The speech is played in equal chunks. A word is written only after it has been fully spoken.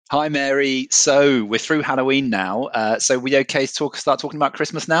Hi, Mary. So we're through Halloween now. So we okay to start talking about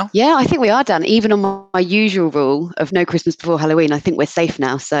Christmas now? Yeah, I think we are done. Even on my usual rule of no Christmas before Halloween, I think we're safe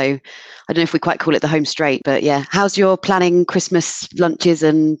now. So I don't know if we quite call it the home straight, but yeah. How's your planning Christmas lunches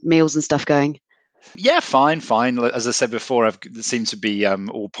and meals and stuff going? Yeah, fine. As I said before, I've they seem to be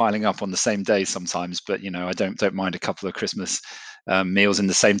all piling up on the same day sometimes, but I don't mind a couple of Christmas meals in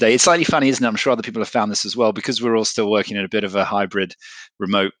the same day. It's slightly funny, isn't it? I'm sure other people have found this as well because we're all still working in a bit of a hybrid,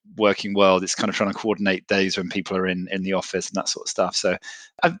 remote working world. It's kind of trying to coordinate days when people are in the office and that sort of stuff. So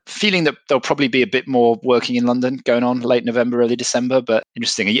I'm feeling that there'll probably be a bit more working in London going on late November, early December. But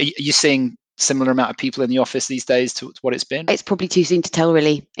interesting. Are you seeing similar amount of people in the office these days to what it's been? It's probably too soon to tell,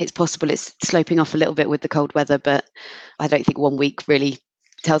 really. It's possible it's sloping off a little bit with the cold weather, but I don't think 1 week really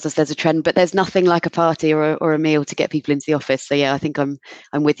tells us there's a trend. But there's nothing like a party or a meal to get people into the office. So yeah, I think I'm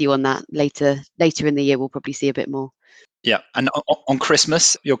with you on that. Later in the year, we'll probably see a bit more. Yeah, and on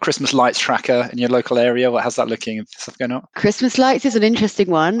Christmas, your Christmas lights tracker in your local area, how's that looking? Stuff going on? Christmas lights is an interesting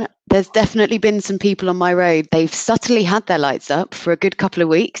one. There's definitely been some people on my road. They've subtly had their lights up for a good couple of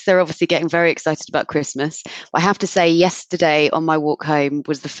weeks. They're obviously getting very excited about Christmas. I have to say, yesterday on my walk home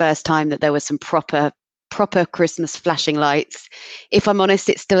was the first time that there was some proper Christmas flashing lights. If I'm honest,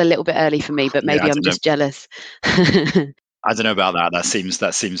 it's still a little bit early for me, but maybe I'm just jealous. I don't know about that.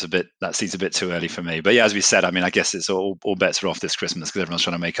 That seems a bit too early for me. But yeah, as we said, I mean, I guess it's all bets are off this Christmas because everyone's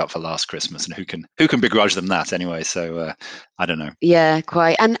trying to make up for last Christmas, and who can begrudge them that anyway? So I don't know. Yeah,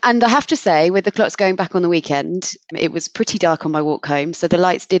 quite. And I have to say, with the clocks going back on the weekend, it was pretty dark on my walk home, so the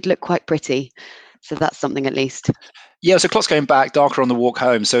lights did look quite pretty. So that's something at least. Yeah, so clocks going back, darker on the walk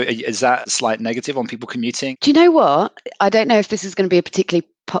home. So is that a slight negative on people commuting? Do you know what? I don't know if this is going to be a particularly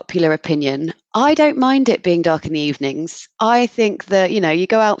popular opinion. I don't mind it being dark in the evenings. I think that, you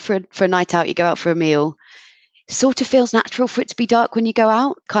go out for a night out, you go out for a meal, sort of feels natural for it to be dark when you go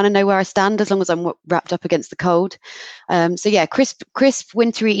out. Kind of know where I stand as long as I'm wrapped up against the cold. So yeah, crisp,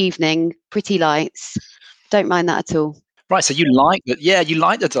 wintry evening, pretty lights. Don't mind that at all. Right, so you like that? Yeah, you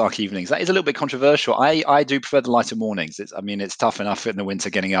like the dark evenings. That is a little bit controversial. I do prefer the lighter mornings. It's tough enough in the winter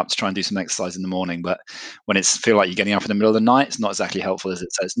getting up to try and do some exercise in the morning, but when it's feel like you're getting up in the middle of the night, it's not exactly helpful, is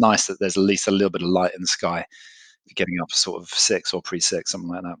it? So it's nice that there's at least a little bit of light in the sky. You're getting up sort of 6 or pre-6, something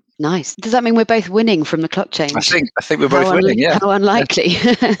like that. Nice. Does that mean we're both winning from the clock change? I think we're both winning. Yeah. How unlikely.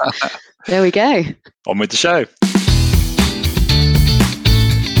 There we go. On with the show.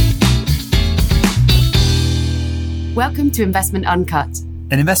 Welcome to Investment Uncut.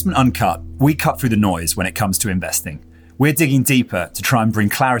 In Investment Uncut, we cut through the noise when it comes to investing. We're digging deeper to try and bring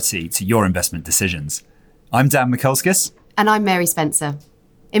clarity to your investment decisions. I'm Dan Mikulskis. And I'm Mary Spencer.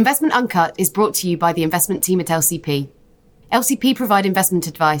 Investment Uncut is brought to you by the investment team at LCP. LCP provide investment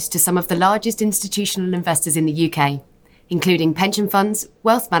advice to some of the largest institutional investors in the UK, including pension funds,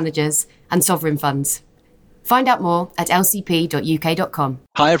 wealth managers, and sovereign funds. Find out more at lcp.uk.com.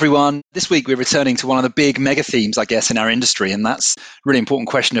 Hi, everyone. This week, we're returning to one of the big mega themes, I guess, in our industry, and that's a really important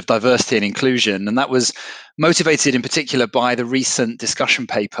question of diversity and inclusion. And that was motivated in particular by the recent discussion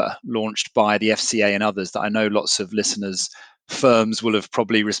paper launched by the FCA and others that I know lots of listeners' firms will have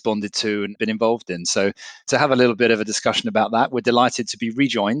probably responded to and been involved in. So to have a little bit of a discussion about that, we're delighted to be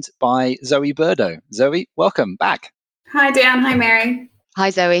rejoined by Zoe Burdo. Zoe, welcome back. Hi, Dan. Hi, Mary. Hi,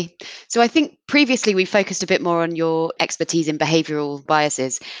 Zoe. So I think previously we focused a bit more on your expertise in behavioural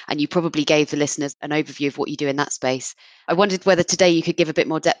biases, and you probably gave the listeners an overview of what you do in that space. I wondered whether today you could give a bit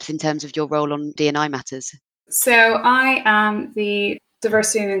more depth in terms of your role on D&I matters. So I am the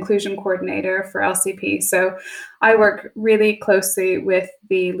Diversity and Inclusion Coordinator for LCP. So I work really closely with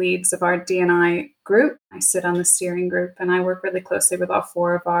the leads of our D&I group. I sit on the steering group and I work really closely with all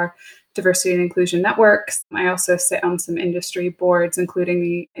 4 of our diversity and inclusion networks. I also sit on some industry boards, including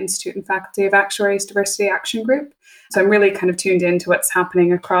the Institute and Faculty of Actuaries Diversity Action Group. So I'm really kind of tuned into what's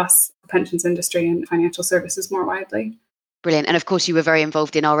happening across the pensions industry and financial services more widely. Brilliant. And of course, you were very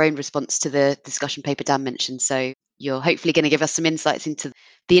involved in our own response to the discussion paper Dan mentioned. So you're hopefully going to give us some insights into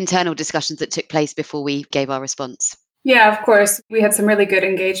the internal discussions that took place before we gave our response. Yeah, of course. We had some really good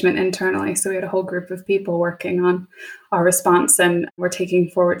engagement internally. So we had a whole group of people working on our response, and we're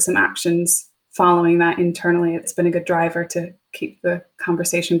taking forward some actions following that internally. It's been a good driver to keep the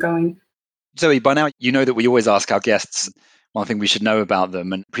conversation going. Zoe, by now, you know that we always ask our guests one thing we should know about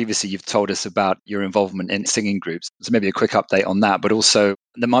them. And previously, you've told us about your involvement in singing groups. So maybe a quick update on that. But also,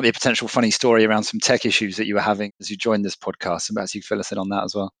 there might be a potential funny story around some tech issues that you were having as you joined this podcast. And perhaps you fill us in on that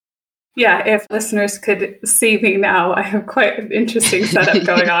as well. Yeah, if listeners could see me now, I have quite an interesting setup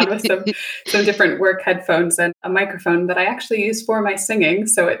going on with some different work headphones and a microphone that I actually use for my singing.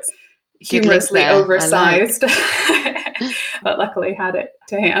 So it's humorously oversized, but luckily had it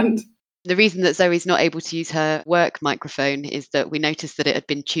to hand. The reason that Zoe's not able to use her work microphone is that we noticed that it had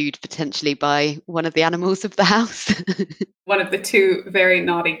been chewed potentially by one of the animals of the house. One of the two very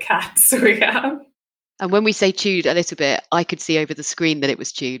naughty cats we have. And when we say chewed a little bit, I could see over the screen that it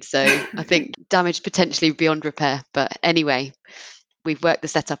was chewed. So I think damage potentially beyond repair. But anyway, we've worked the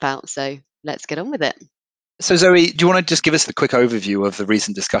setup out. So let's get on with it. So Zoe, do you want to just give us a quick overview of the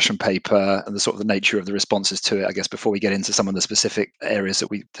recent discussion paper and the sort of the nature of the responses to it, I guess, before we get into some of the specific areas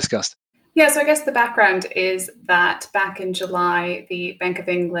that we discussed? Yeah, so I guess the background is that back in July, the Bank of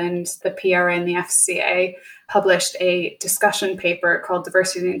England, the PRA and the FCA published a discussion paper called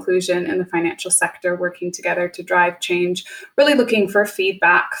Diversity and Inclusion in the Financial Sector, Working Together to Drive Change, really looking for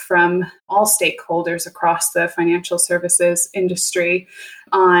feedback from all stakeholders across the financial services industry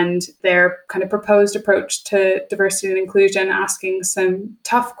on their kind of proposed approach to diversity and inclusion, asking some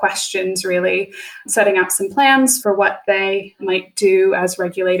tough questions, really, setting out some plans for what they might do as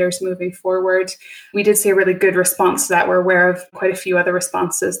regulators moving forward. We did see a really good response to that. We're aware of quite a few other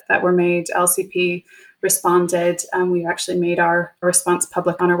responses that were made. LCP responded, and we actually made our response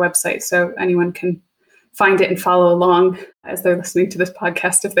public on our website, so anyone can find it and follow along as they're listening to this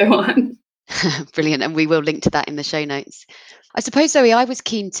podcast if they want. Brilliant. And we will link to that in the show notes. I suppose, Zoe, I was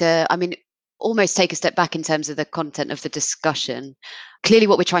keen to, almost take a step back in terms of the content of the discussion. Clearly,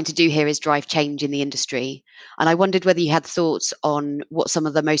 what we're trying to do here is drive change in the industry. And I wondered whether you had thoughts on what some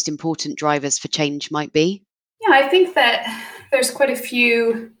of the most important drivers for change might be. Yeah, I think that there's quite a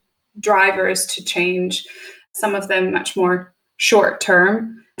few drivers to change, some of them much more short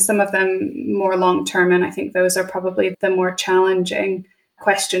term, some of them more long term. And I think those are probably the more challenging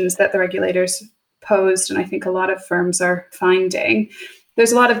questions that the regulators posed, and I think a lot of firms are finding.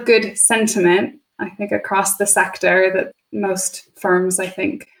 There's a lot of good sentiment, I think, across the sector that most firms, I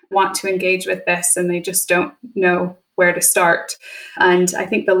think, want to engage with this, and they just don't know where to start. And I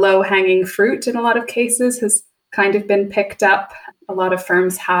think the low-hanging fruit in a lot of cases has kind of been picked up. A lot of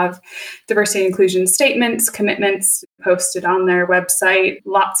firms have diversity and inclusion statements, commitments posted on their website.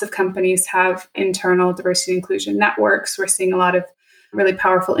 Lots of companies have internal diversity and inclusion networks. We're seeing a lot of really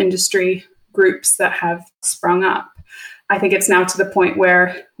powerful industry groups that have sprung up. I think it's now to the point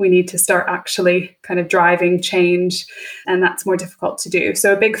where we need to start actually kind of driving change, and that's more difficult to do.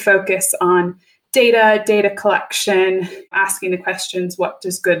 So a big focus on data collection, asking the questions, what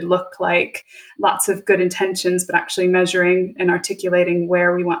does good look like? Lots of good intentions, but actually measuring and articulating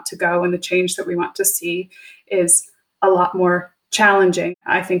where we want to go and the change that we want to see is a lot more challenging,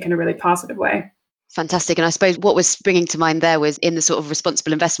 I think, in a really positive way. Fantastic. And I suppose what was springing to mind there was in the sort of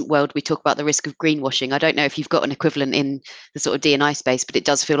responsible investment world, we talk about the risk of greenwashing. I don't know if you've got an equivalent in the sort of D&I space, but it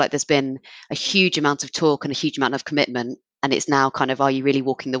does feel like there's been a huge amount of talk and a huge amount of commitment. And it's now kind of, are you really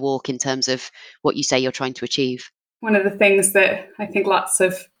walking the walk in terms of what you say you're trying to achieve? One of the things that I think lots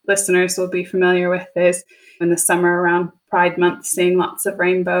of listeners will be familiar with is in the summer around Pride Month, seeing lots of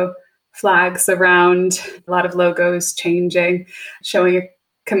rainbow flags around, a lot of logos changing, showing a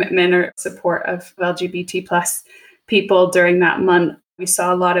commitment or support of LGBT plus people during that month. We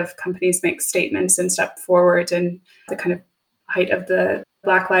saw a lot of companies make statements and step forward in the kind of height of the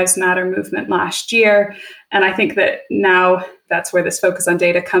Black Lives Matter movement last year. And I think that now that's where this focus on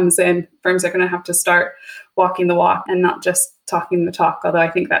data comes in. Firms are going to have to start walking the walk and not just talking the talk, although I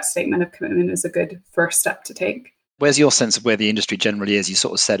think that statement of commitment is a good first step to take. Where's your sense of where the industry generally is? You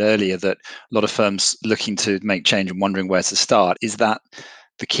sort of said earlier that a lot of firms looking to make change and wondering where to start. Is that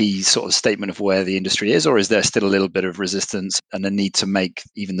the key sort of statement of where the industry is, or is there still a little bit of resistance and a need to make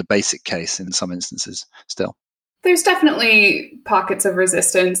even the basic case in some instances still? There's definitely pockets of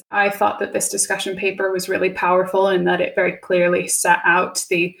resistance. I thought that this discussion paper was really powerful in that it very clearly set out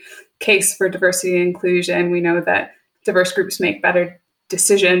the case for diversity and inclusion. We know that diverse groups make better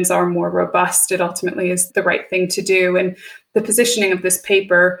decisions, are more robust. It ultimately is the right thing to do. And the positioning of this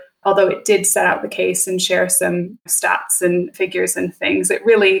paper, although it did set out the case and share some stats and figures and things, it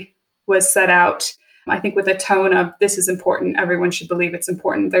really was set out, I think, with a tone of this is important. Everyone should believe it's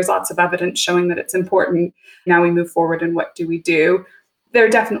important. There's lots of evidence showing that it's important. Now we move forward and what do we do? There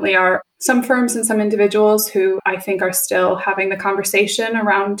definitely are some firms and some individuals who I think are still having the conversation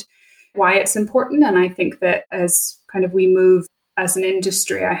around why it's important. And I think that as kind of we move as an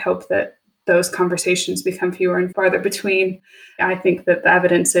industry, I hope that those conversations become fewer and farther between. I think that the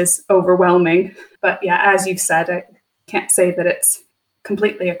evidence is overwhelming. But yeah, as you've said, I can't say that it's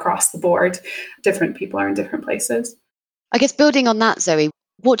completely across the board. Different people are in different places. I guess building on that, Zoe,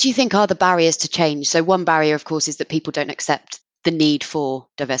 what do you think are the barriers to change? So one barrier, of course, is that people don't accept the need for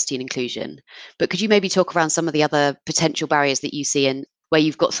diversity and inclusion. But could you maybe talk around some of the other potential barriers that you see? And where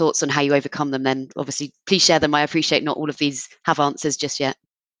you've got thoughts on how you overcome them, then obviously please share them. I appreciate not all of these have answers just yet.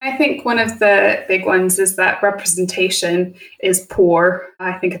 I think one of the big ones is that representation is poor.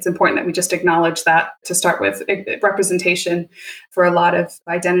 I think it's important that we just acknowledge that to start with. Representation for a lot of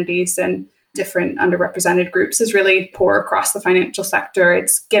identities and different underrepresented groups is really poor across the financial sector.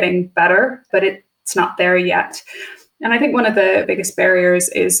 It's getting better, but it's not there yet. And I think one of the biggest barriers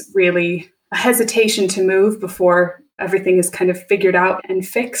is really a hesitation to move before everything is kind of figured out and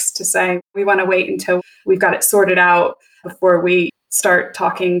fixed, to say we want to wait until we've got it sorted out before we start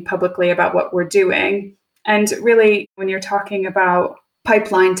talking publicly about what we're doing. And really, when you're talking about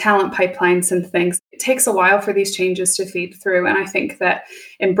talent pipelines and things, it takes a while for these changes to feed through. And I think that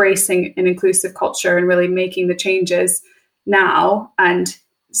embracing an inclusive culture and really making the changes now and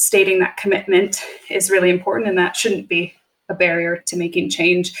stating that commitment is really important, and that shouldn't be a barrier to making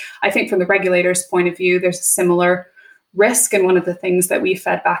change. I think from the regulator's point of view, there's a similar risk. And one of the things that we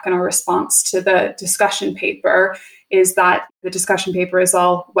fed back in our response to the discussion paper is that the discussion paper is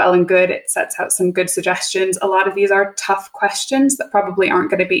all well and good. It sets out some good suggestions. A lot of these are tough questions that probably aren't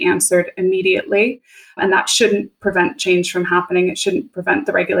going to be answered immediately. And that shouldn't prevent change from happening. It shouldn't prevent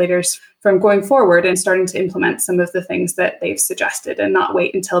the regulators from going forward and starting to implement some of the things that they've suggested, and not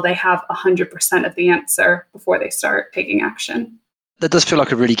wait until they have 100% of the answer before they start taking action. That does feel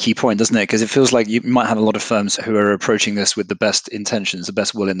like a really key point, doesn't it? Because it feels like you might have a lot of firms who are approaching this with the best intentions, the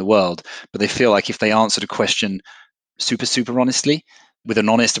best will in the world, but they feel like if they answered a question super honestly, with an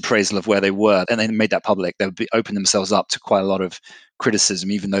honest appraisal of where they were, and they made that public, they would open themselves up to quite a lot of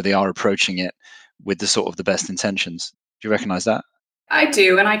criticism, even though they are approaching it with the sort of the best intentions. Do you recognize that? I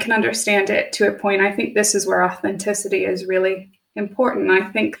do, and I can understand it to a point. I think this is where authenticity is really important. I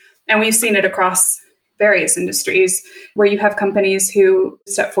think, and we've seen it across various industries, where you have companies who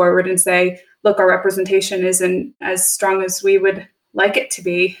step forward and say, look, our representation isn't as strong as we would like it to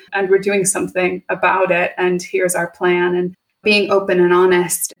be, and we're doing something about it, and here's our plan. And being open and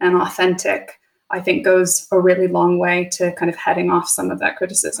honest and authentic, I think, goes a really long way to kind of heading off some of that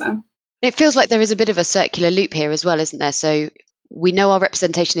criticism. It feels like there is a bit of a circular loop here as well, isn't there? So we know our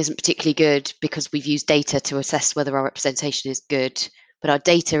representation isn't particularly good because we've used data to assess whether our representation is good, but our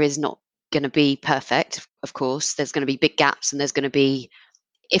data is not going to be perfect. Of course, there's going to be big gaps, and there's going to be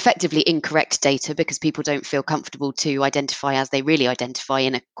effectively incorrect data because people don't feel comfortable to identify as they really identify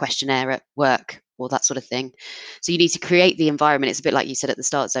in a questionnaire at work or that sort of thing. So you need to create the environment. It's a bit like you said at the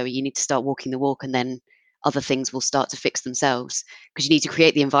start, Zoe, you need to start walking the walk, and then other things will start to fix themselves, because you need to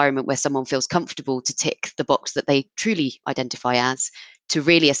create the environment where someone feels comfortable to tick the box that they truly identify as, to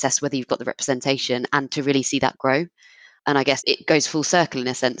really assess whether you've got the representation and to really see that grow. And I guess it goes full circle in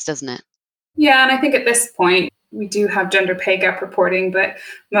a sense, doesn't it? Yeah, and I think at this point, we do have gender pay gap reporting, but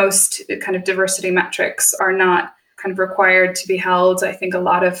most kind of diversity metrics are not kind of required to be held. I think a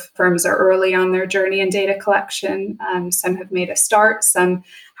lot of firms are early on their journey in data collection. Some have made a start, some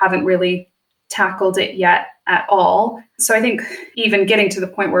haven't really tackled it yet at all. So I think even getting to the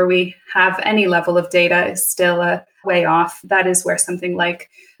point where we have any level of data is still a way off. That is where something like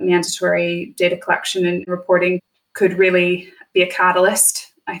mandatory data collection and reporting could really be a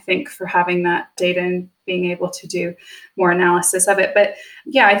catalyst, I think, for having that data and being able to do more analysis of it. But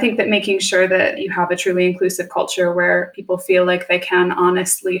yeah, I think that making sure that you have a truly inclusive culture where people feel like they can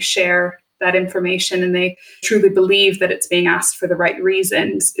honestly share that information and they truly believe that it's being asked for the right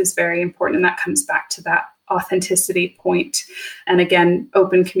reasons is very important. And that comes back to that authenticity point. And again,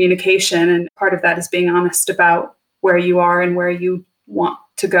 open communication. And part of that is being honest about where you are and where you want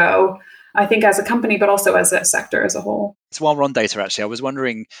to go, I think, as a company, but also as a sector as a whole. So while we're on data, actually, I was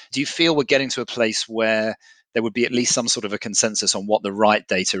wondering, do you feel we're getting to a place where there would be at least some sort of a consensus on what the right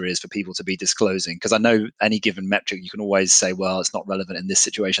data is for people to be disclosing? Because I know any given metric, you can always say, well, it's not relevant in this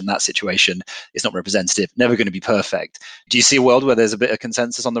situation, that situation, it's not representative, never going to be perfect. Do you see a world where there's a bit of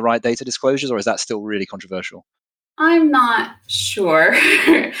consensus on the right data disclosures, or is that still really controversial? I'm not sure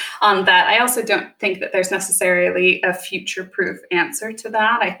on that. I also don't think that there's necessarily a future-proof answer to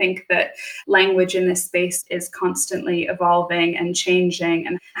that. I think that language in this space is constantly evolving and changing,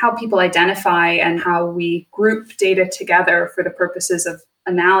 and how people identify and how we group data together for the purposes of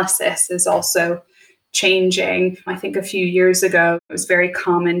analysis is also changing. I think a few years ago, it was very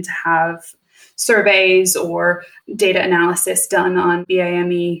common to have surveys or data analysis done on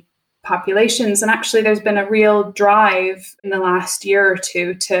BAME populations. And actually, there's been a real drive in the last year or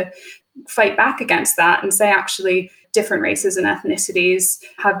two to fight back against that and say, actually, different races and ethnicities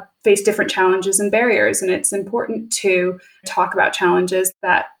have faced different challenges and barriers. And it's important to talk about challenges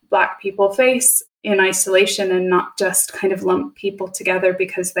that Black people face in isolation and not just kind of lump people together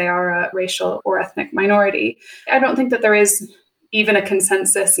because they are a racial or ethnic minority. I don't think that there is even a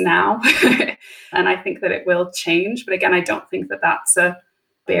consensus now. And I think that it will change. But again, I don't think that that's a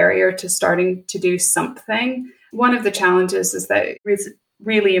barrier to starting to do something. One of the challenges is that it's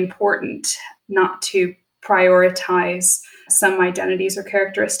really important not to prioritize some identities or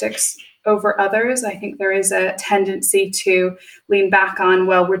characteristics over others. I think there is a tendency to lean back on,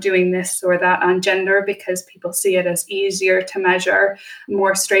 well, we're doing this or that on gender because people see it as easier to measure,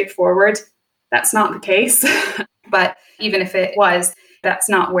 more straightforward. That's not the case. But even if it was, that's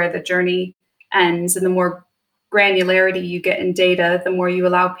not where the journey ends. And the more granularity you get in data, the more you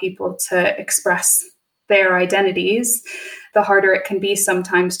allow people to express their identities, the harder it can be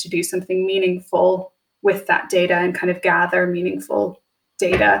sometimes to do something meaningful with that data and kind of gather meaningful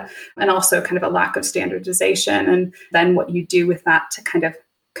data, and also kind of a lack of standardization. And then what you do with that to kind of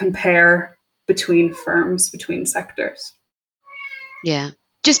compare between firms, between sectors. Yeah.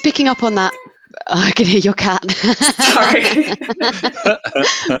 Just picking up on that. I can hear your cat. Sorry.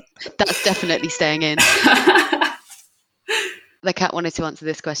 That's definitely staying in. The cat wanted to answer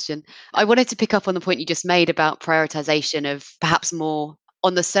this question. I wanted to pick up on the point you just made about prioritization of perhaps more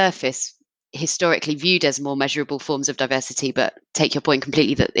on the surface, historically viewed as more measurable forms of diversity, but take your point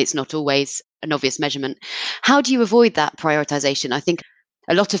completely that it's not always an obvious measurement. How do you avoid that prioritization? I think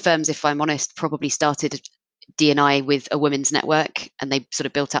a lot of firms, if I'm honest, probably started D&I with a women's network and they sort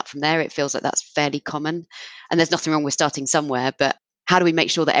of built up from there. It feels like that's fairly common. And there's nothing wrong with starting somewhere, but how do we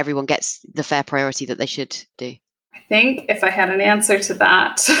make sure that everyone gets the fair priority that they should do? I think if I had an answer to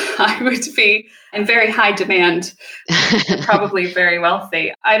that, I would be in very high demand and probably very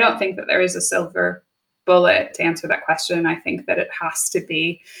wealthy. I don't think that there is a silver bullet to answer that question. I think that it has to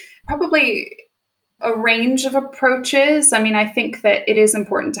be probably a range of approaches. I mean, I think that it is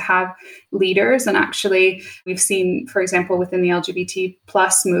important to have leaders. And actually, we've seen, for example, within the LGBT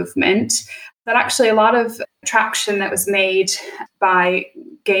plus movement, that actually a lot of traction that was made by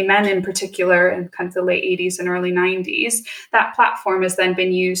gay men in particular in kind of the late 80s and early 90s, that platform has then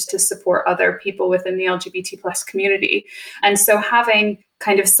been used to support other people within the LGBT plus community. And so having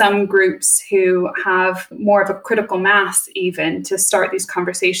kind of some groups who have more of a critical mass even to start these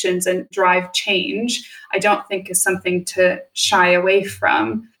conversations and drive change, I don't think is something to shy away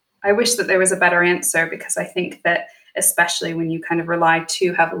from. I wish that there was a better answer, because I think that especially when you kind of rely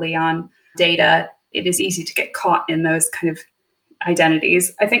too heavily on data, it is easy to get caught in those kind of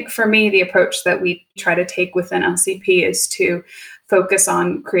identities. I think for me, the approach that we try to take within LCP is to focus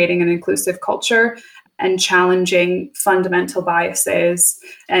on creating an inclusive culture and challenging fundamental biases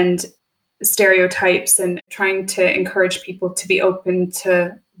and stereotypes, and trying to encourage people to be open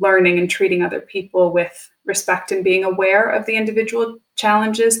to learning and treating other people with respect and being aware of the individual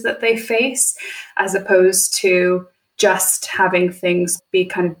challenges that they face, as opposed to just having things be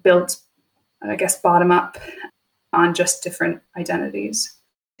kind of built, I guess, bottom up on just different identities.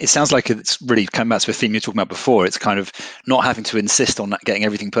 It sounds like it's really coming back to a theme you were talking about before. It's kind of not having to insist on getting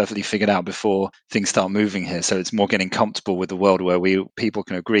everything perfectly figured out before things start moving here. So it's more getting comfortable with the world where people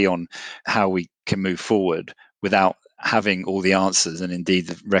can agree on how we can move forward without having all the answers, and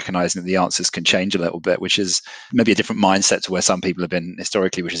indeed recognizing that the answers can change a little bit, which is maybe a different mindset to where some people have been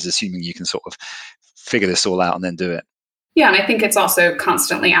historically, which is assuming you can sort of figure this all out and then do it. Yeah, and I think it's also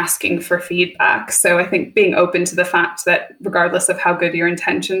constantly asking for feedback. So I think being open to the fact that regardless of how good your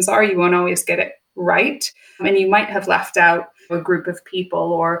intentions are, you won't always get it right. And you might have left out a group of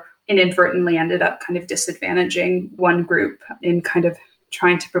people or inadvertently ended up kind of disadvantaging one group in kind of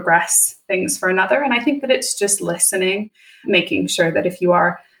trying to progress things for another. And I think that it's just listening, making sure that if you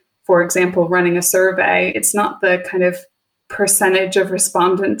are, for example, running a survey, it's not the kind of percentage of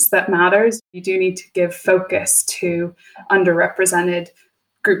respondents that matters. You do need to give focus to underrepresented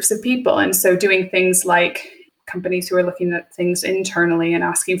groups of people. And so doing things like companies who are looking at things internally and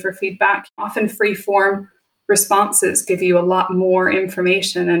asking for feedback, often free form responses give you a lot more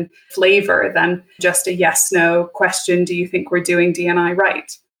information and flavor than just a yes/no question. Do you think we're doing D&I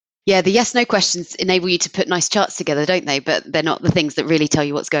right? Yeah, the yes/no questions enable you to put nice charts together, don't they? But they're not the things that really tell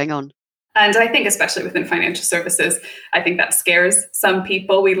you what's going on. And I think especially within financial services, I think that scares some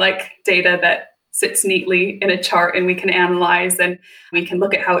people. We like data that sits neatly in a chart and we can analyze and we can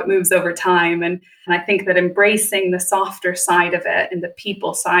look at how it moves over time. And I think that embracing the softer side of it and the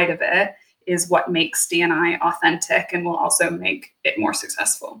people side of it is what makes D&I authentic and will also make it more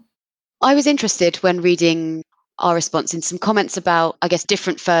successful. I was interested when reading our response in some comments about, I guess,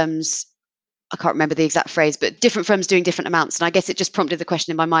 different firms. I can't remember the exact phrase, but different firms doing different amounts. And I guess it just prompted the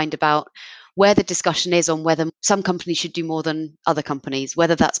question in my mind about where the discussion is on whether some companies should do more than other companies,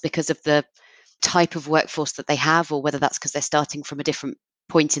 whether that's because of the type of workforce that they have, or whether that's because they're starting from a different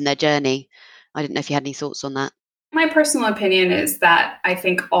point in their journey. I didn't know if you had any thoughts on that. My personal opinion is that I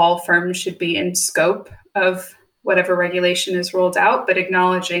think all firms should be in scope of whatever regulation is rolled out, but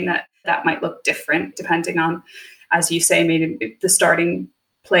acknowledging that that might look different depending on, as you say, maybe the starting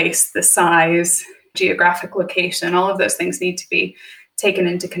place, the size, geographic location, all of those things need to be taken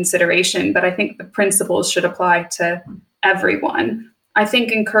into consideration. But I think the principles should apply to everyone. I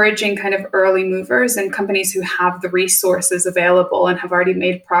think encouraging kind of early movers and companies who have the resources available and have already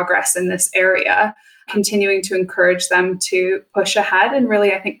made progress in this area, continuing to encourage them to push ahead and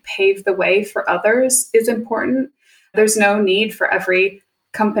really, I think, pave the way for others is important. There's no need for every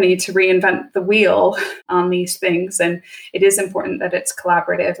company to reinvent the wheel on these things. And it is important that it's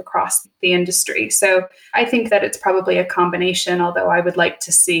collaborative across the industry. So I think that it's probably a combination, although I would like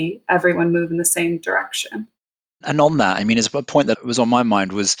to see everyone move in the same direction. And on that, I mean, as a point that was on my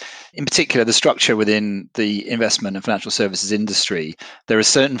mind was, in particular, the structure within the investment and financial services industry. There are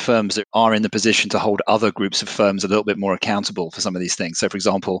certain firms that are in the position to hold other groups of firms a little bit more accountable for some of these things. So, for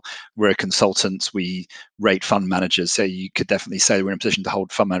example, we're a consultant, we rate fund managers. So you could definitely say we're in a position to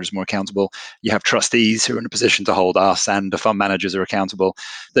hold fund managers more accountable. You have trustees who are in a position to hold us and the fund managers are accountable.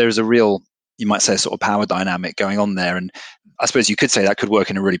 There's a real, you might say, sort of power dynamic going on there. And I suppose you could say that could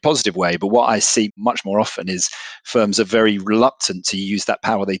work in a really positive way. But what I see much more often is firms are very reluctant to use that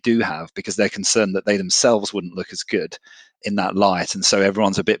power they do have because they're concerned that they themselves wouldn't look as good in that light. And so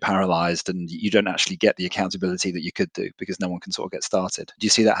everyone's a bit paralyzed and you don't actually get the accountability that you could do because no one can sort of get started. Do you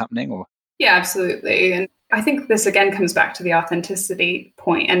see that happening? Or? Yeah, absolutely. And I think this again comes back to the authenticity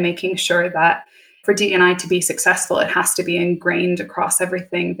point and making sure that for D&I to be successful, it has to be ingrained across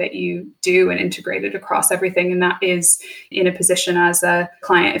everything that you do and integrated across everything. And that is in a position as a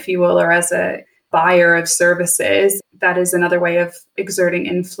client, if you will, or as a buyer of services. That is another way of exerting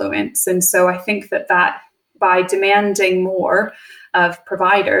influence. And so I think that by demanding more of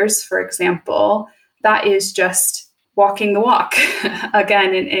providers, for example, that is just walking the walk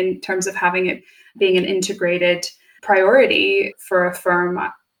again, in terms of having it being an integrated priority for a firm.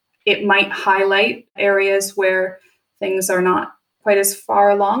 It might highlight areas where things are not quite as far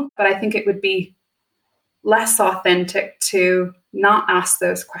along, but I think it would be less authentic to not ask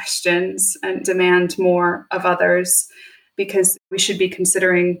those questions and demand more of others, because we should be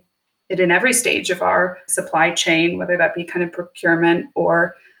considering it in every stage of our supply chain, whether that be kind of procurement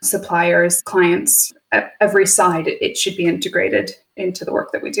or suppliers, clients, at every side, it should be integrated into the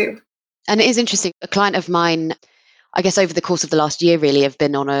work that we do. And it is interesting. A client of mine, I guess over the course of the last year, really have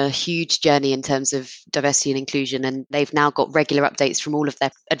been on a huge journey in terms of diversity and inclusion. And they've now got regular updates from all of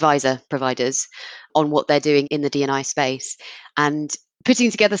their advisor providers on what they're doing in the D&I space and putting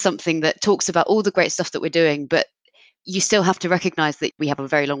together something that talks about all the great stuff that we're doing. But you still have to recognize that we have a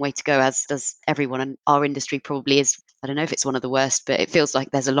very long way to go, as does everyone. And our industry probably is, I don't know if it's one of the worst, but it feels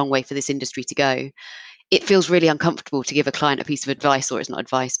like there's a long way for this industry to go. It feels really uncomfortable to give a client a piece of advice, or it's not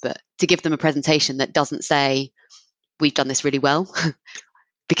advice, but to give them a presentation that doesn't say, we've done this really well,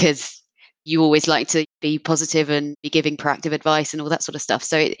 because you always like to be positive and be giving proactive advice and all that sort of stuff.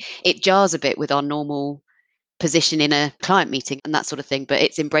 So it jars a bit with our normal position in a client meeting and that sort of thing, but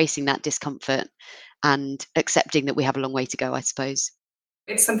it's embracing that discomfort and accepting that we have a long way to go, I suppose.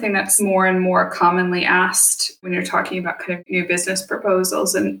 It's something that's more and more commonly asked when you're talking about kind of new business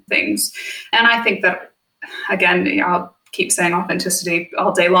proposals and things. And I think that, again, I'll keep saying authenticity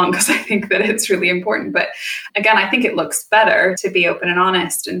all day long because I think that it's really important. But again, I think it looks better to be open and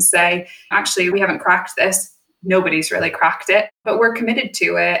honest and say, actually, we haven't cracked this. Nobody's really cracked it, but we're committed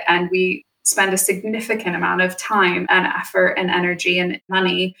to it. And we spend a significant amount of time and effort and energy and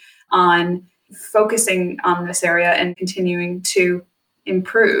money on focusing on this area and continuing to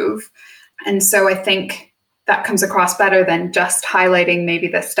improve. And so I think that comes across better than just highlighting maybe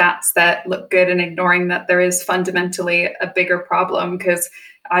the stats that look good and ignoring that there is fundamentally a bigger problem, because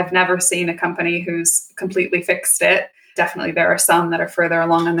I've never seen a company who's completely fixed it. Definitely there are some that are further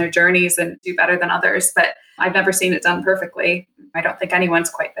along on their journeys and do better than others, but I've never seen it done perfectly. I don't think anyone's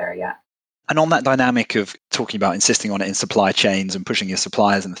quite there yet. And on that dynamic of talking about insisting on it in supply chains and pushing your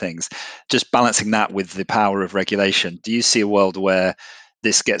suppliers and things, just balancing that with the power of regulation, do you see a world where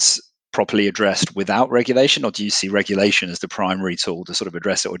this gets properly addressed without regulation, or do you see regulation as the primary tool to sort of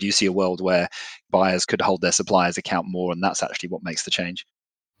address it? Or do you see a world where buyers could hold their suppliers account more and that's actually what makes the change?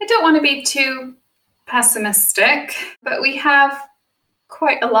 I don't want to be too pessimistic, but we have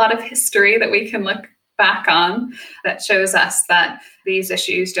quite a lot of history that we can look back on that shows us that these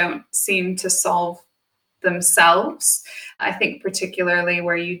issues don't seem to solve themselves. I think particularly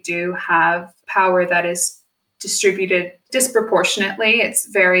where you do have power that is distributed disproportionately, it's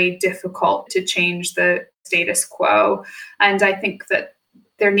very difficult to change the status quo. And I think that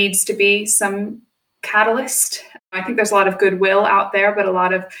there needs to be some catalyst. I think there's a lot of goodwill out there, but a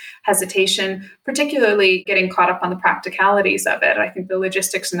lot of hesitation, particularly getting caught up on the practicalities of it. I think the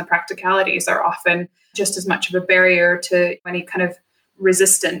logistics and the practicalities are often just as much of a barrier to any kind of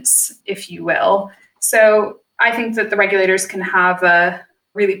resistance, if you will. So I think that the regulators can have a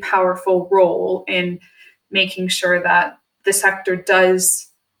really powerful role in making sure that the sector does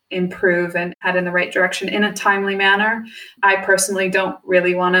improve and head in the right direction in a timely manner. I personally don't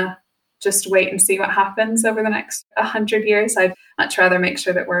really want to just wait and see what happens over the next 100 years. I'd much rather make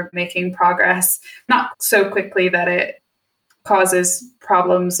sure that we're making progress, not so quickly that it causes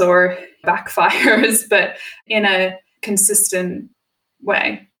problems or backfires, but in a consistent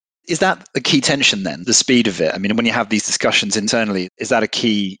way. Is that a key tension then, the speed of it? I mean, when you have these discussions internally, is that a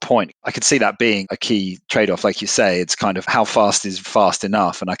key point? I could see that being a key trade-off. Like you say, it's kind of how fast is fast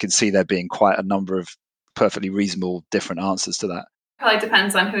enough. And I can see there being quite a number of perfectly reasonable different answers to that. Probably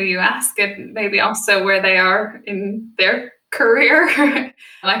depends on who you ask and maybe also where they are in their career.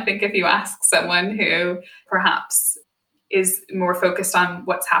 I think if you ask someone who perhaps is more focused on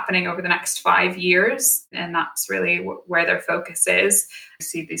what's happening over the next 5 years, and that's really where their focus is. I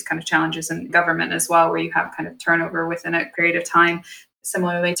see these kind of challenges in government as well, where you have kind of turnover within a period of time.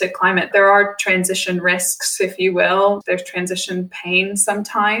 Similarly to climate, there are transition risks, if you will. There's transition pain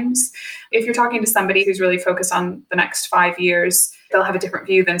sometimes. If you're talking to somebody who's really focused on the next 5 years, they'll have a different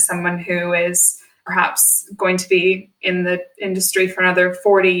view than someone who is perhaps going to be in the industry for another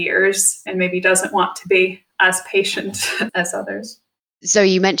 40 years and maybe doesn't want to be as patient as others. So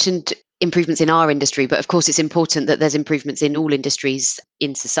you mentioned improvements in our industry, but of course it's important that there's improvements in all industries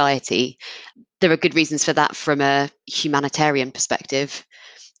in society. There are good reasons for that from a humanitarian perspective.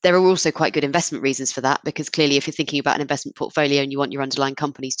 There are also quite good investment reasons for that, because clearly if you're thinking about an investment portfolio and you want your underlying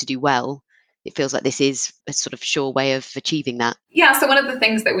companies to do well, it feels like this is a sort of sure way of achieving that. Yeah, so one of the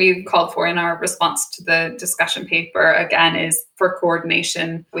things that we've called for in our response to the discussion paper, again, is for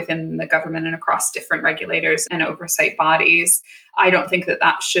coordination within the government and across different regulators and oversight bodies. I don't think that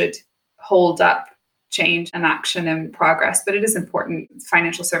that should hold up change and action and progress, but it is important.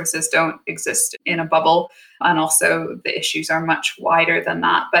 Financial services don't exist in a bubble, and also the issues are much wider than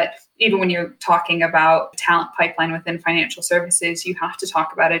that. But even when you're talking about talent pipeline within financial services, you have to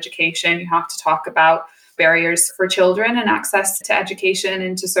talk about education, you have to talk about barriers for children and access to education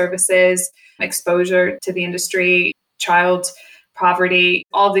and to services, exposure to the industry, child poverty.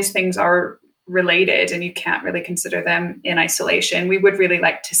 All these things are related and you can't really consider them in isolation. We would really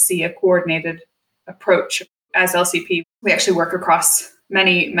like to see a coordinated approach. As LCP, we actually work across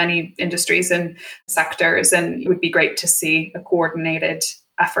many industries and sectors, and it would be great to see a coordinated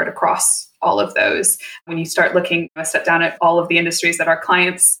effort across all of those. When you start looking a step down at all of the industries that our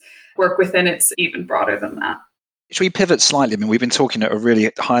clients work within, it's even broader than that. Should we pivot slightly? I mean, we've been talking at a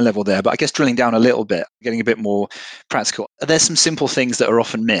really high level there, but I guess drilling down a little bit, getting a bit more practical. Are there some simple things that are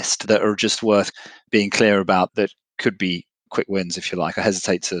often missed that are just worth being clear about that could be quick wins, if you like? I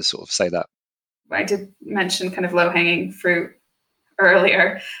hesitate to sort of say that. I did mention kind of low-hanging fruit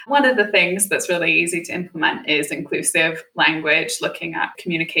earlier. One of the things that's really easy to implement is inclusive language, looking at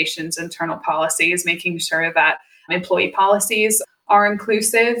communications, internal policies, making sure that employee policies are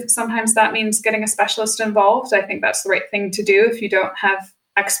inclusive. Sometimes that means getting a specialist involved. I think that's the right thing to do if you don't have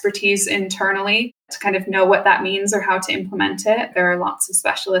expertise internally to kind of know what that means or how to implement it. There are lots of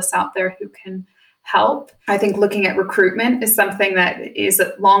specialists out there who can help. I think looking at recruitment is something that is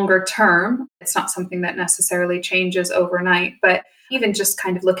longer term. It's not something that necessarily changes overnight, but even just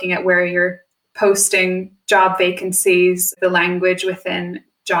kind of looking at where you're posting job vacancies, the language within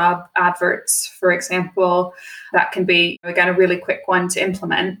job adverts, for example, that can be, again, a really quick one to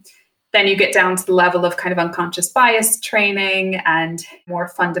implement. Then you get down to the level of kind of unconscious bias training and more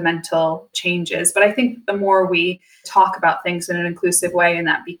fundamental changes. But I think the more we talk about things in an inclusive way and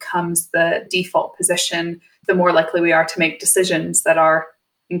that becomes the default position, the more likely we are to make decisions that are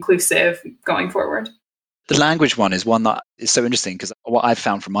inclusive going forward. The language one is one that is so interesting because what I've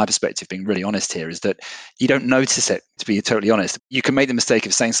found from my perspective, being really honest here, is that you don't notice it, to be totally honest. You can make the mistake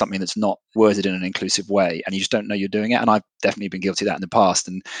of saying something that's not worded in an inclusive way and you just don't know you're doing it. And I've definitely been guilty of that in the past.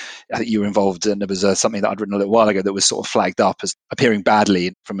 And I think you were involved, and there was something that I'd written a little while ago that was sort of flagged up as appearing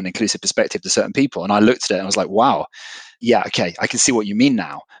badly from an inclusive perspective to certain people. And I looked at it and I was like, wow, yeah, okay, I can see what you mean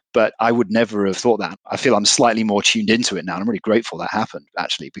now. But I would never have thought that. I feel I'm slightly more tuned into it now. And I'm really grateful that happened,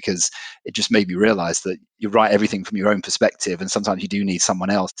 actually, because it just made me realize that you write everything from your own perspective. And sometimes you do need someone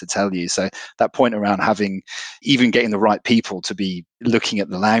else to tell you. So that point around even getting the right people to be looking at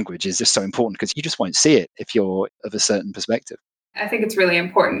the language is just so important because you just won't see it if you're of a certain perspective. I think it's really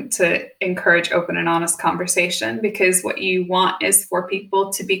important to encourage open and honest conversation, because what you want is for people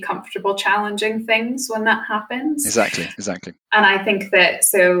to be comfortable challenging things when that happens. Exactly. And I think that,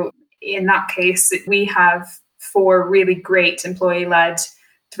 so in that case, we have 4 really great employee-led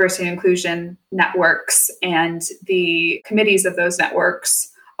diversity and inclusion networks, and the committees of those networks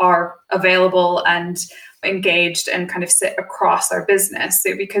are available and engaged and kind of sit across our business.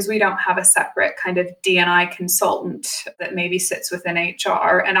 So because we don't have a separate kind of D&I consultant that maybe sits within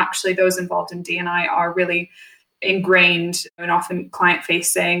HR, and actually those involved in D&I are really ingrained and often client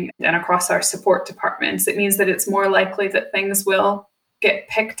facing and across our support departments, it means that it's more likely that things will get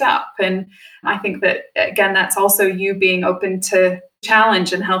picked up. And I think that, again, that's also you being open to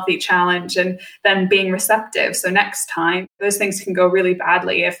challenge and healthy challenge, and then being receptive. So next time, those things can go really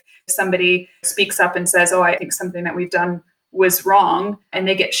badly if somebody speaks up and says, oh, I think something that we've done was wrong, and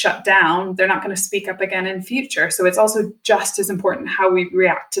they get shut down, they're not going to speak up again in future. So it's also just as important how we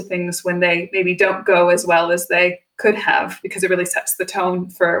react to things when they maybe don't go as well as they could have, because it really sets the tone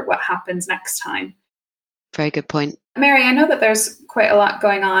for what happens next time. Very good point. Mary, I know that there's quite a lot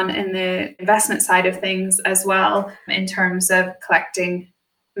going on in the investment side of things as well, in terms of collecting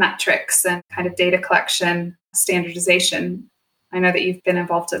metrics and kind of data collection, standardization. I know that you've been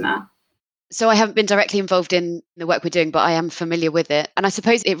involved in that. So I haven't been directly involved in the work we're doing, but I am familiar with it. And I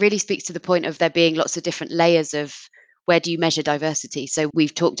suppose it really speaks to the point of there being lots of different layers of where do you measure diversity. So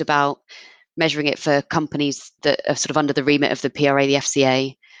we've talked about measuring it for companies that are sort of under the remit of the PRA, the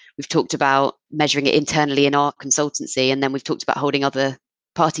FCA. We've talked about measuring it internally in our consultancy, and then we've talked about holding other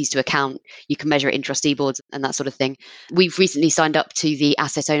parties to account. You can measure it in trustee boards and that sort of thing. We've recently signed up to the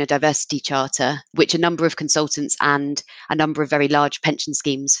Asset Owner Diversity Charter, which a number of consultants and a number of very large pension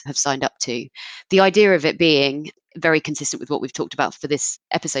schemes have signed up to. The idea of it being very consistent with what we've talked about for this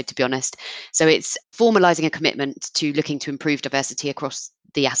episode, to be honest. So it's formalizing a commitment to looking to improve diversity across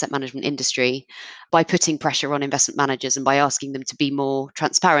the asset management industry by putting pressure on investment managers and by asking them to be more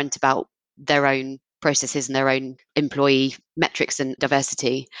transparent about their own processes and their own employee metrics and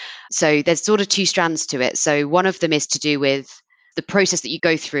diversity. So there's sort of 2 strands to it. So one of them is to do with the process that you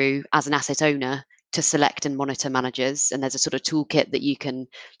go through as an asset owner to select and monitor managers. And there's a sort of toolkit that you can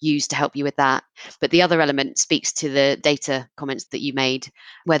use to help you with that. But the other element speaks to the data comments that you made,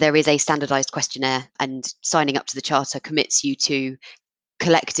 where there is a standardized questionnaire, and signing up to the charter commits you to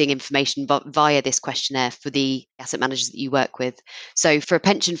collecting information via this questionnaire for the asset managers that you work with. So for a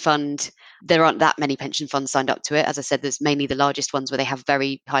pension fund, there aren't that many pension funds signed up to it. As I said, there's mainly the largest ones where they have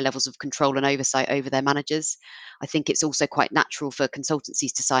very high levels of control and oversight over their managers. I think it's also quite natural for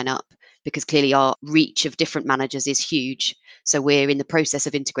consultancies to sign up, because clearly our reach of different managers is huge. So we're in the process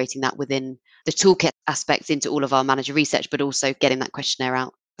of integrating that within the toolkit aspects into all of our manager research, but also getting that questionnaire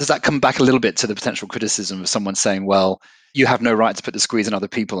out. Does that come back a little bit to the potential criticism of someone saying, well, you have no right to put the squeeze on other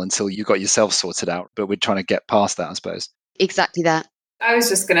people until you got yourself sorted out? But we're trying to get past that, I suppose. Exactly that. I was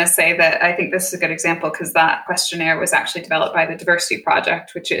just going to say that I think this is a good example, because that questionnaire was actually developed by the Diversity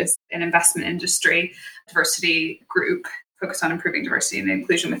Project, which is an investment industry diversity group focused on improving diversity and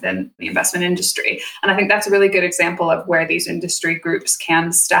inclusion within the investment industry. And I think that's a really good example of where these industry groups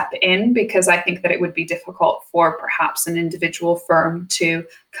can step in, because I think that it would be difficult for perhaps an individual firm to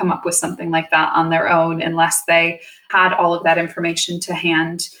come up with something like that on their own unless they had all of that information to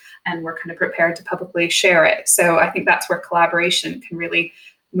hand and were kind of prepared to publicly share it. So I think that's where collaboration can really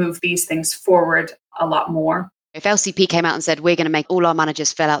move these things forward a lot more. If LCP came out and said, we're going to make all our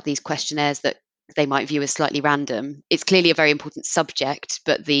managers fill out these questionnaires that they might view as slightly random, it's clearly a very important subject,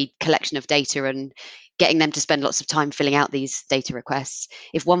 but the collection of data and getting them to spend lots of time filling out these data requests,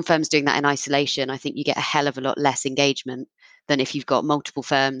 if one firm's doing that in isolation, I think you get a hell of a lot less engagement than if you've got multiple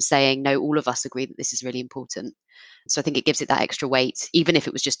firms saying, no, all of us agree that this is really important. So I think it gives it that extra weight. Even if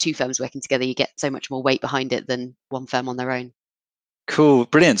it was just 2 firms working together, you get so much more weight behind it than one firm on their own. Cool.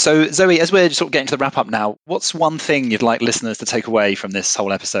 Brilliant. So Zoe, as we're sort of getting to the wrap up now, what's one thing you'd like listeners to take away from this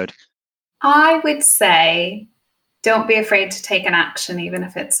whole episode? I would say, don't be afraid to take an action, even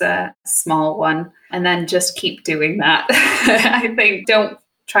if it's a small one, and then just keep doing that. I think don't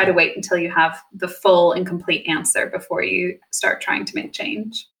try to wait until you have the full and complete answer before you start trying to make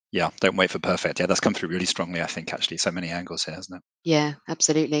change. Yeah, don't wait for perfect. Yeah, that's come through really strongly, I think, actually. So many angles here, hasn't it? Yeah,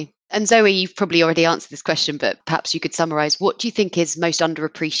 absolutely. And Zoe, you've probably already answered this question, but perhaps you could summarize. What do you think is most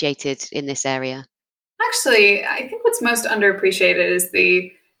underappreciated in this area? Actually, I think what's most underappreciated is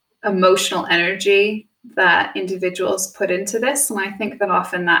the emotional energy that individuals put into this. And I think that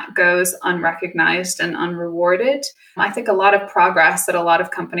often that goes unrecognized and unrewarded. I think a lot of progress at a lot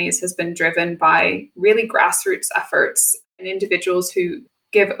of companies has been driven by really grassroots efforts and individuals who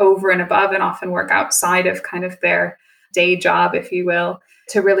give over and above and often work outside of kind of their day job, if you will,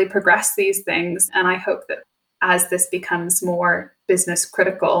 to really progress these things. And I hope that as this becomes more business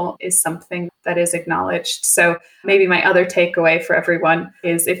critical, is something that is acknowledged. So maybe my other takeaway for everyone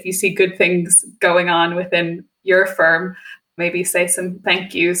is, if you see good things going on within your firm, maybe say some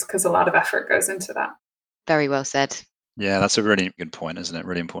thank yous, because a lot of effort goes into that. Very well said. Yeah, that's a really good point, isn't it?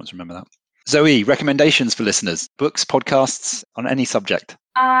 Really important to remember that. Zoe, recommendations for listeners, books, podcasts on any subject.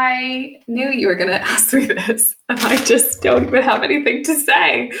 I knew you were going to ask me this, and I just don't even have anything to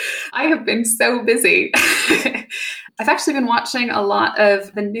say. I have been so busy. I've actually been watching a lot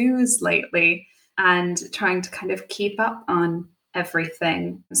of the news lately and trying to kind of keep up on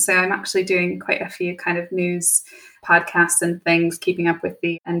everything. So I'm actually doing quite a few kind of news podcasts and things, keeping up with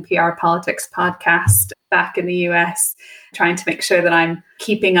the NPR Politics podcast back in the US, trying to make sure that I'm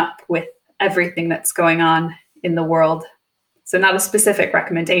keeping up with everything that's going on in the world. So not a specific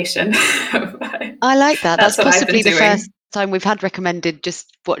recommendation. I like that. That's possibly the first time we've had recommended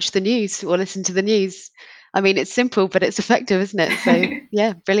just watch the news or listen to the news. I mean, it's simple, but it's effective, isn't it? So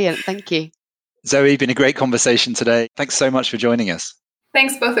yeah, brilliant. Thank you. Zoe, been a great conversation today. Thanks so much for joining us.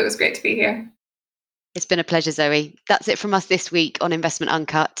 Thanks both. It was great to be here. It's been a pleasure, Zoe. That's it from us this week on Investment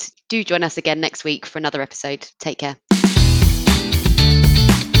Uncut. Do join us again next week for another episode. Take care.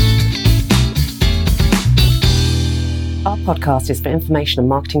 Our podcast is for information and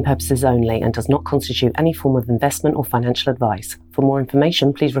marketing purposes only and does not constitute any form of investment or financial advice. For more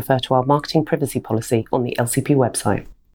information, please refer to our marketing privacy policy on the LCP website.